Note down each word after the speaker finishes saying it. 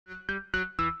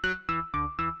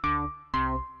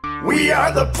We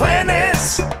are the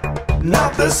planets,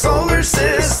 not the solar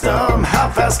system. How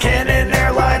fast can an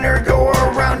airliner go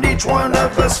around each one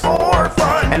of us for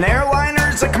fun? An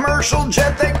airliner's a commercial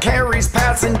jet that carries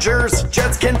passengers.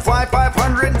 Jets can fly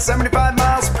 575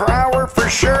 miles per hour for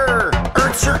sure.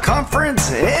 Earth's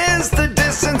circumference is the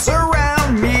distance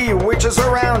around me, which is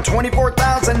around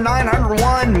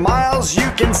 24,901 miles.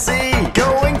 You can see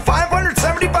going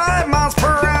 575 miles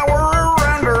per hour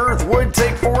around Earth would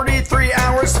take 43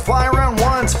 hours to fly around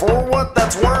once, for what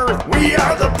that's worth. We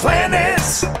are the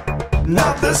planets,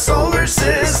 not the solar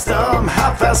system.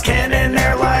 How fast can an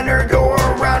airliner go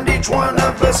around each one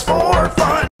of us for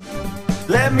fun?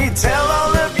 Let me tell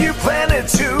all of you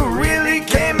planets who really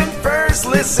came in first.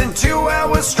 Listen to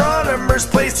how astronomers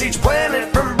place each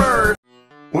planet from birth.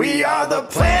 We are the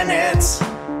planets,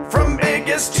 from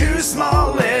biggest to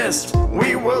smallest.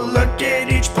 We will look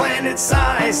at each planet's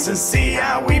size and see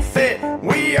how we fit.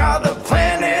 We are the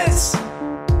planets,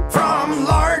 from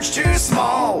large to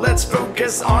small. Let's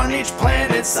focus on each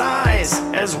planet's size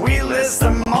as we list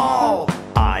them all.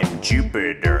 I'm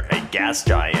Jupiter, a gas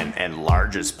giant and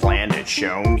largest planet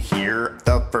shown here.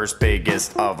 The first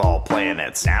biggest of all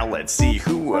planets. Now let's see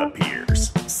who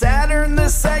appears. Saturn, the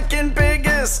second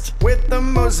biggest, with the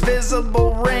most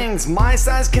visible rings. My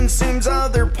size consumes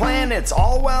other planets,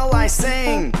 all while I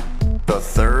sing. The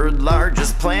third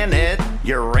largest planet,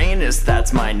 Uranus,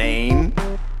 that's my name.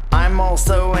 I'm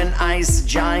also an ice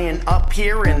giant up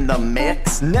here in the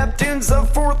mix. Neptune's the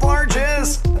fourth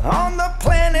largest on the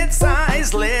planet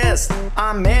size list.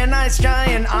 I'm an ice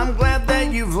giant, I'm glad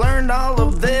that you've learned all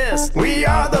of this. We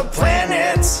are the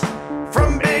planets,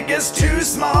 from biggest to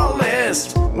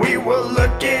smallest. We will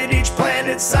look at each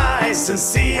planet's size and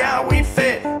see how we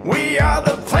fit. We are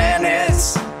the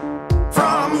planets,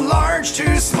 from large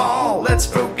to small. Let's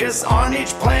focus on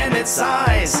each planet's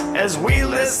size as we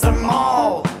list them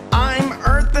all. I'm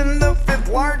Earth and the fifth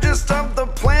largest of the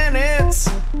planets,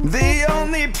 the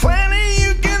only planet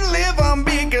you can live on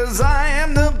because I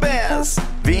am the best.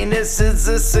 Venus is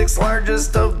the sixth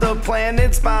largest of the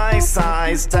planets by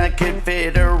size. That could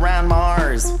fit around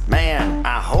Mars. Man,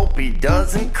 I hope he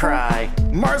doesn't cry.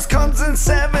 Mars comes in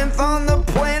seventh on the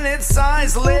planet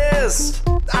size list.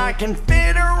 I can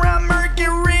fit around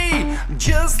Mercury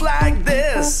just like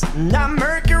this. Now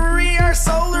Mercury, our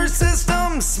solar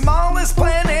system, smallest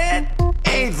planet,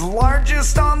 eighth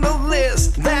largest on the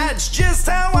list. That's just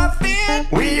how I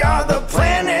fit. We are the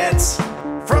planets,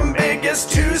 from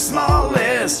biggest to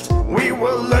smallest. We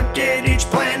will look at each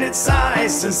planet's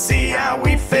size and see how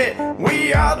we fit.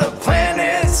 We are the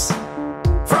planets,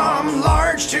 from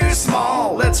large to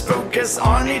small. Let's focus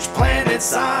on each planet's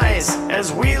size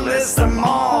as we list them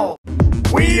all.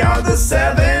 We are the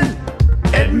seven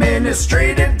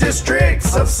administrative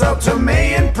districts of Sao Tome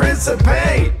and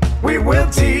Principe. We will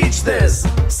teach this.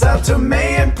 Sao Tome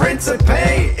and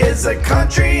Principe is a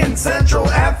country in Central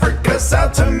Africa. Sao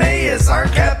Tome is our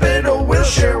capital, we'll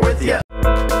share with you.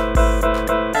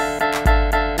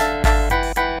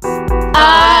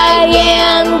 I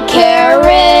am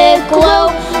Carricklow,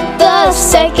 the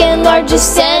second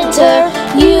largest center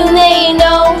you may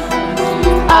know.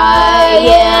 I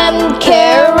am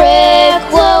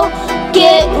Carricklow,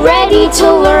 get ready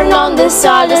to learn on this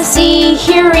odyssey,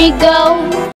 here we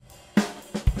go.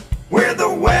 We're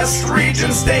the West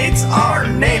region states, our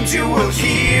names you will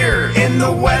hear. In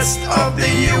the west of the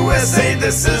USA,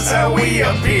 this is how we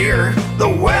appear. The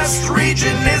West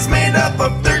region is made up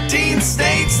of 13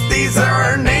 states. These are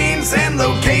our names and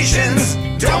locations.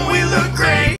 Don't we look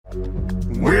great?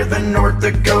 We're the North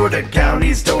Dakota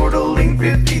counties, totaling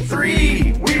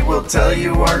 53. We will tell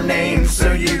you our names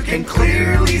so you can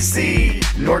clearly see.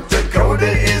 North Dakota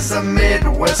is a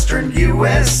Midwestern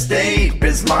US state.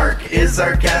 Bismarck is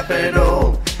our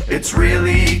capital, it's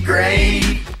really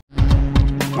great.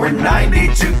 We're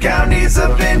 92 counties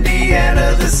of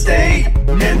Indiana, the state,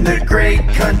 in the great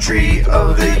country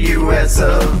of the US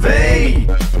of A.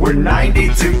 We're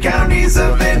 92 counties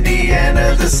of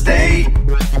Indiana, the state.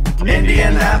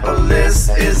 Indianapolis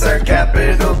is our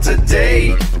capital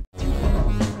today.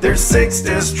 There's 6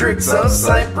 districts of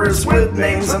Cyprus with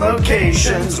names and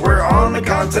locations. We're on the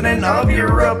continent of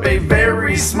Europe, a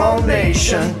very small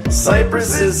nation.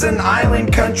 Cyprus is an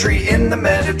island country in the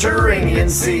Mediterranean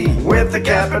Sea, with a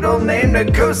capital named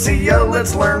Nicosia.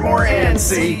 Let's learn more and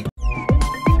see.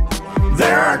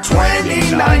 There are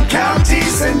 29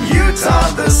 counties in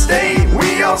Utah, the state.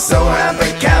 We also have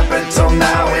a capital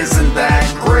now, isn't that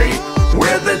great?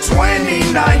 We're the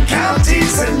 29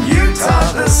 counties in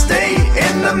Utah, the state,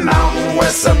 in the Mountain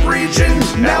West sub-region.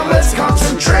 Now let's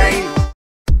concentrate.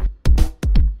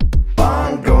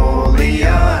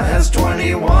 Mongolia has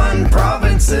 21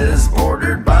 provinces.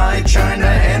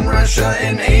 Russia,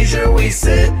 in Asia we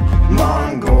sit.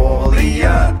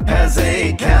 Mongolia has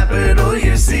a capital,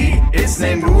 you see. It's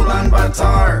named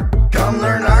Ulaanbaatar. Come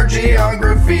learn our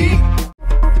geography.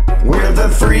 We're the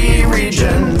free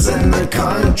regions in the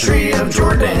country of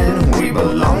Jordan. We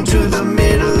belong to the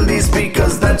Middle East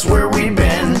because that's where we've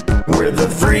been. We're the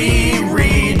free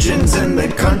regions in the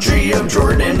country of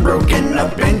Jordan, broken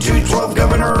up into 12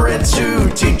 governorates. To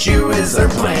teach you is our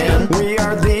plan. We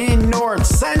are the North,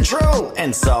 Central,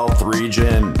 and South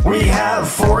region. We have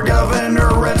 4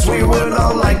 governorates we would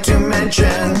all like to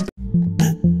mention.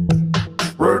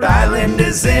 Rhode Island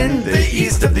is in the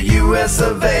east of the US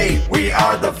of A. We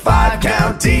are the 5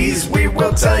 counties, we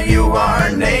will tell you our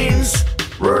names.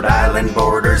 Rhode Island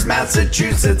borders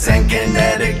Massachusetts and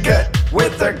Connecticut.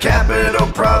 With our capital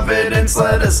Providence,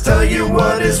 let us tell you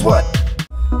what is what.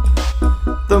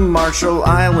 The Marshall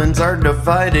Islands are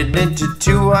divided into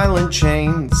 2 island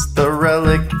chains, the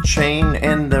Relic Chain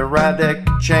and the Radek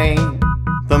Chain.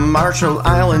 The Marshall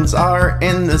Islands are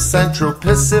in the Central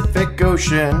Pacific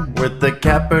Ocean. With the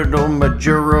capital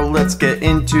Majuro, let's get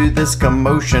into this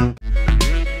commotion.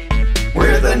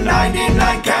 We're the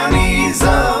 99 counties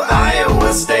of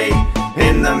Iowa State,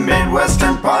 in the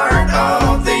Midwestern part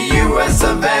of the US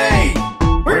of A.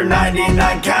 We're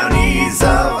 99 counties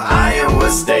of Iowa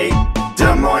State.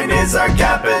 Des Moines is our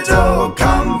capital,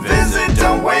 come visit,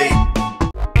 don't wait.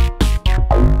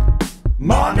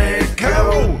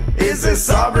 Monaco is a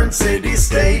sovereign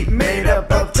city-state made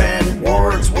up of 10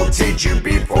 wards. We'll teach you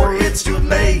before it's too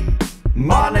late.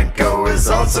 Monaco is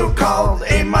also called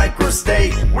a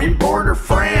microstate. We border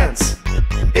France.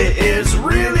 It is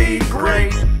really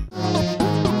great.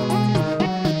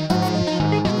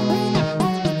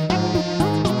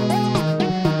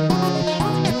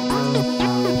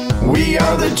 We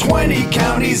are the 20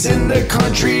 counties in the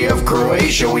country of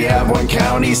Croatia. We have 1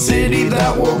 county city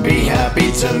that will be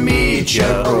happy to meet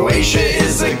ya. Croatia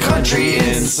is a country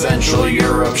in Central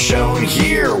Europe shown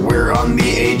here. We're on the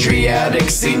Adriatic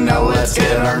Sea, now let's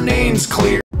get our names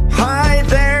clear. Hi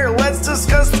there, let's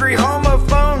discuss 3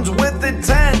 homophones with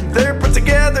intent. They're put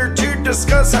together to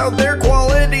discuss how their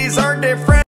qualities are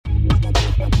different.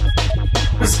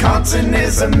 Wisconsin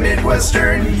is a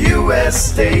Midwestern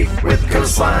U.S. state with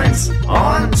coastlines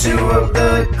on 2 of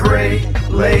the Great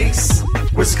Lakes.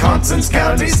 Wisconsin's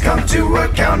counties come to a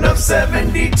count of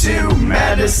 72.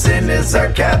 Madison is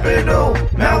our capital,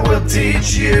 now we'll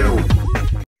teach you.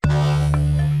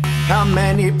 How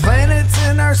many planets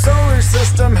in our solar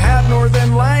system have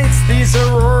northern lights? These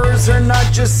auroras are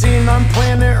not just seen on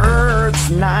planet Earth's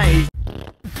night.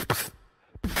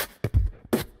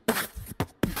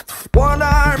 What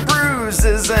are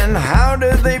bruises and how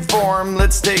do they form?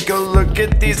 Let's take a look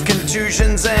at these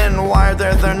contusions and why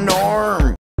they're the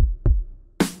norm.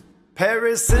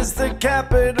 Paris is the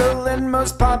capital and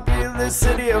most populous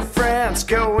city of France.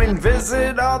 Go and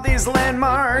visit all these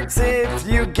landmarks if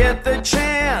you get the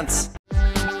chance.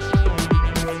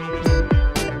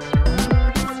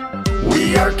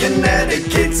 We are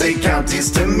Connecticut's 8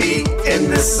 counties to meet. In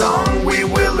this song we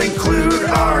will include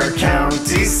our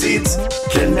county seats.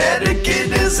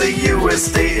 Connecticut is a U.S.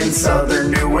 state in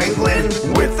southern New England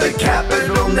with a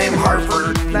capital named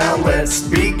Hartford. Now let's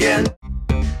begin.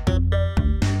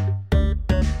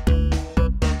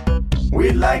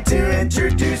 We'd like to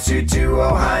introduce you to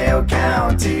Ohio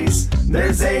counties.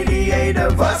 There's 88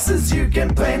 of us, as you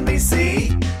can plainly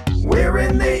see. We're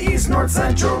in the East North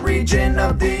Central region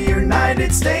of the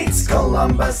United States.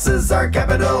 Columbus is our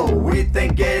capital, we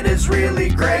think it is really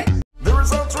great. The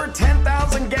results were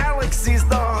 10,000 galaxies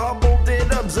the Hubble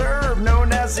did observe,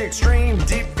 known as the extreme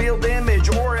deep